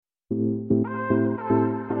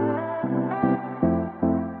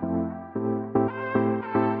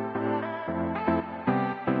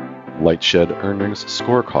LightShed Earnings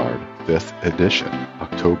Scorecard, 5th edition,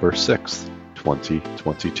 October 6th,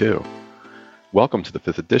 2022. Welcome to the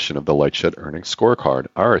 5th edition of the LightShed Earnings Scorecard,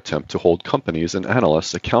 our attempt to hold companies and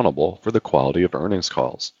analysts accountable for the quality of earnings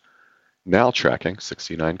calls. Now tracking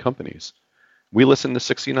 69 companies. We listened to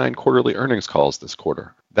 69 quarterly earnings calls this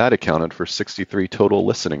quarter. That accounted for 63 total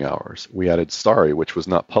listening hours. We added Starry, which was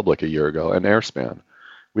not public a year ago, and Airspan.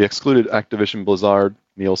 We excluded Activision Blizzard,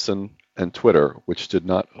 Nielsen, and Twitter, which did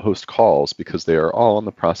not host calls because they are all in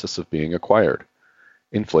the process of being acquired.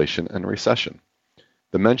 Inflation and recession.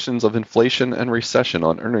 The mentions of inflation and recession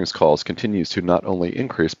on earnings calls continues to not only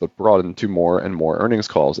increase but broaden to more and more earnings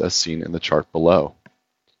calls as seen in the chart below.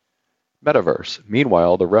 Metaverse.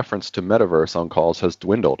 Meanwhile, the reference to Metaverse on calls has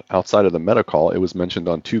dwindled. Outside of the Meta call, it was mentioned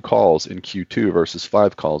on 2 calls in Q2 versus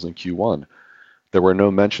 5 calls in Q1. There were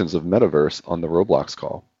no mentions of Metaverse on the Roblox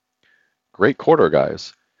call. Great quarter,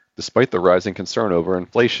 guys. Despite the rising concern over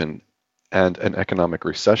inflation and an economic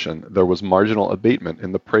recession, there was marginal abatement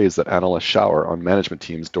in the praise that analysts shower on management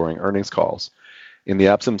teams during earnings calls. In the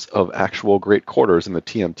absence of actual great quarters in the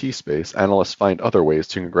TMT space, analysts find other ways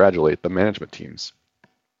to congratulate the management teams.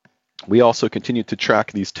 We also continue to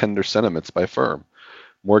track these tender sentiments by firm.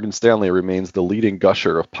 Morgan Stanley remains the leading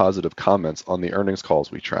gusher of positive comments on the earnings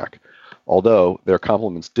calls we track, although their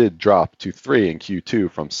compliments did drop to 3 in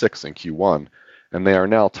Q2 from 6 in Q1, and they are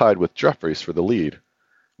now tied with Jefferies for the lead.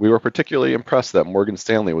 We were particularly impressed that Morgan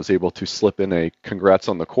Stanley was able to slip in a congrats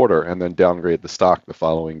on the quarter and then downgrade the stock the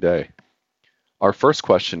following day. Our first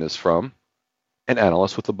question is from an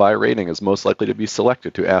analyst with a buy rating is most likely to be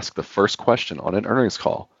selected to ask the first question on an earnings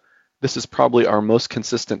call. This is probably our most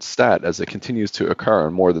consistent stat as it continues to occur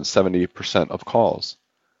on more than 70% of calls.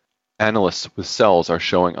 Analysts with sells are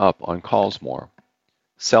showing up on calls more.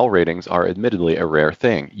 Sell ratings are admittedly a rare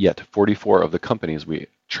thing, yet 44 of the companies we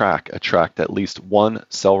track attract at least one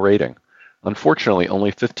sell rating. Unfortunately,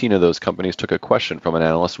 only 15 of those companies took a question from an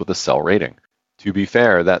analyst with a sell rating. To be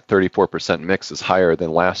fair, that 34% mix is higher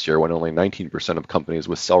than last year when only 19% of companies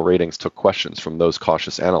with sell ratings took questions from those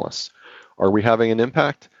cautious analysts. Are we having an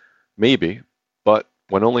impact? Maybe, but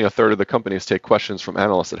when only a third of the companies take questions from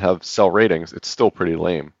analysts that have sell ratings, it's still pretty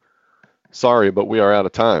lame. Sorry, but we are out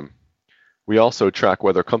of time. We also track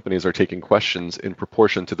whether companies are taking questions in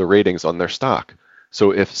proportion to the ratings on their stock.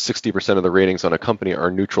 So if 60% of the ratings on a company are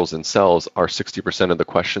neutrals and sells, are 60% of the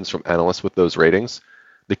questions from analysts with those ratings?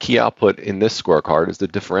 The key output in this scorecard is the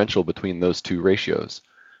differential between those two ratios.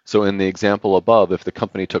 So in the example above, if the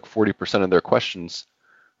company took 40% of their questions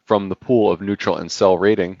from the pool of neutral and sell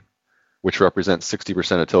rating, which represents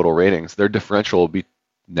 60% of total ratings, their differential will be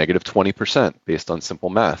negative 20% based on simple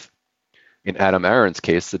math. In Adam Aron's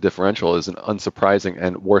case, the differential is an unsurprising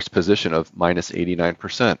and worse position of minus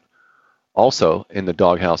 89%. Also, in the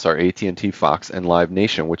doghouse are AT&T, Fox, and Live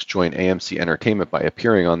Nation, which join AMC Entertainment by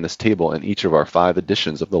appearing on this table in each of our 5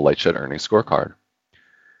 editions of the LightShed Earnings Scorecard.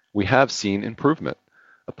 We have seen improvement.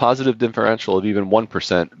 A positive differential of even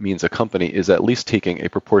 1% means a company is at least taking a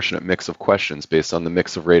proportionate mix of questions based on the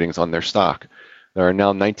mix of ratings on their stock. There are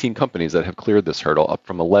now 19 companies that have cleared this hurdle, up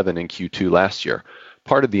from 11 in Q2 last year.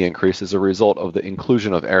 Part of the increase is a result of the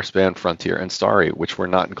inclusion of Airspan, Frontier, and Starry, which were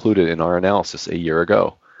not included in our analysis a year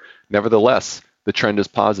ago. Nevertheless, the trend is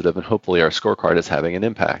positive and hopefully our scorecard is having an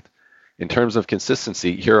impact. In terms of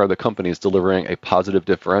consistency, here are the companies delivering a positive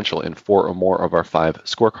differential in 4 or more of our 5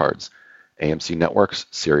 scorecards. AMC Networks,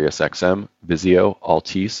 SiriusXM, Vizio,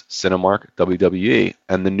 Altice, Cinemark, WWE,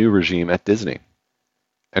 and the new regime at Disney.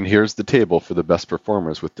 And here's the table for the best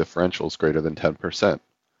performers with differentials greater than 10%.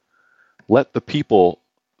 Let the people/bots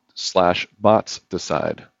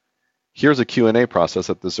decide. Here's a Q&A process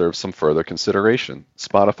that deserves some further consideration.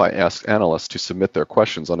 Spotify asks analysts to submit their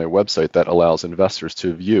questions on a website that allows investors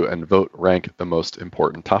to view and vote rank the most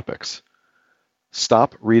important topics.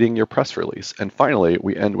 Stop reading your press release. And finally,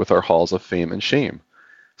 we end with our Halls of Fame and Shame.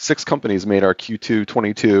 6 companies made our Q2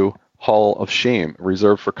 22 Hall of Shame,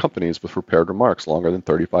 reserved for companies with prepared remarks longer than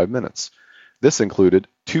 35 minutes. This included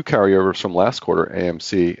 2 carryovers from last quarter,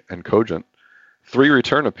 AMC and Cogent, 3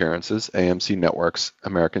 return appearances, AMC Networks,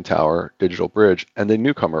 American Tower, Digital Bridge, and a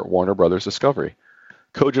newcomer, Warner Brothers Discovery.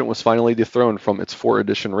 Cogent was finally dethroned from its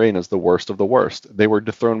 4-edition reign as the worst of the worst. They were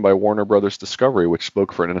dethroned by Warner Brothers Discovery, which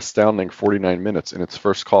spoke for an astounding 49 minutes in its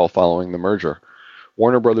first call following the merger.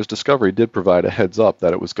 Warner Brothers Discovery did provide a heads up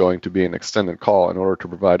that it was going to be an extended call in order to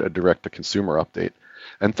provide a direct-to-consumer update.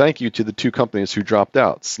 And thank you to the 2 companies who dropped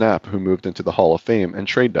out, Snap, who moved into the Hall of Fame, and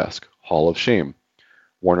Trade Desk, Hall of Shame.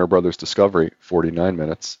 Warner Brothers Discovery, 49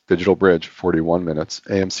 minutes, Digital Bridge, 41 minutes,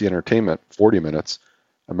 AMC Entertainment, 40 minutes,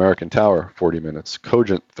 American Tower, 40 minutes,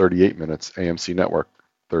 Cogent, 38 minutes, AMC Network,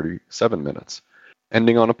 37 minutes.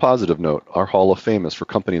 Ending on a positive note, our Hall of Fame is for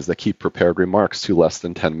companies that keep prepared remarks to less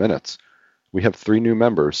than 10 minutes. We have 3 new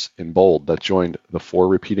members in bold that joined the 4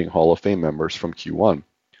 repeating Hall of Fame members from Q1.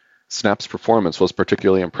 Snap's performance was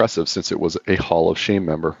particularly impressive since it was a Hall of Shame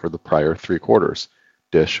member for the prior 3 quarters.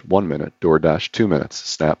 Dish 1 minute, DoorDash 2 minutes,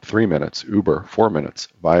 Snap 3 minutes, Uber 4 minutes,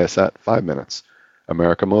 Viasat 5 minutes,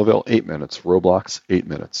 America Mobile 8 minutes, Roblox 8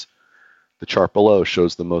 minutes. The chart below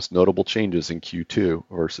shows the most notable changes in Q2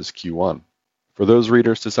 versus Q1. For those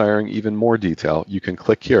readers desiring even more detail, you can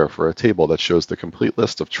click here for a table that shows the complete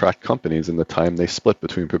list of tracked companies and the time they split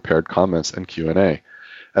between prepared comments and Q&A.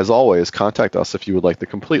 As always, contact us if you would like the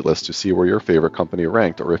complete list to see where your favorite company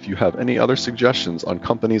ranked, or if you have any other suggestions on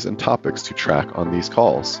companies and topics to track on these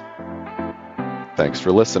calls. Thanks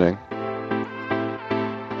for listening.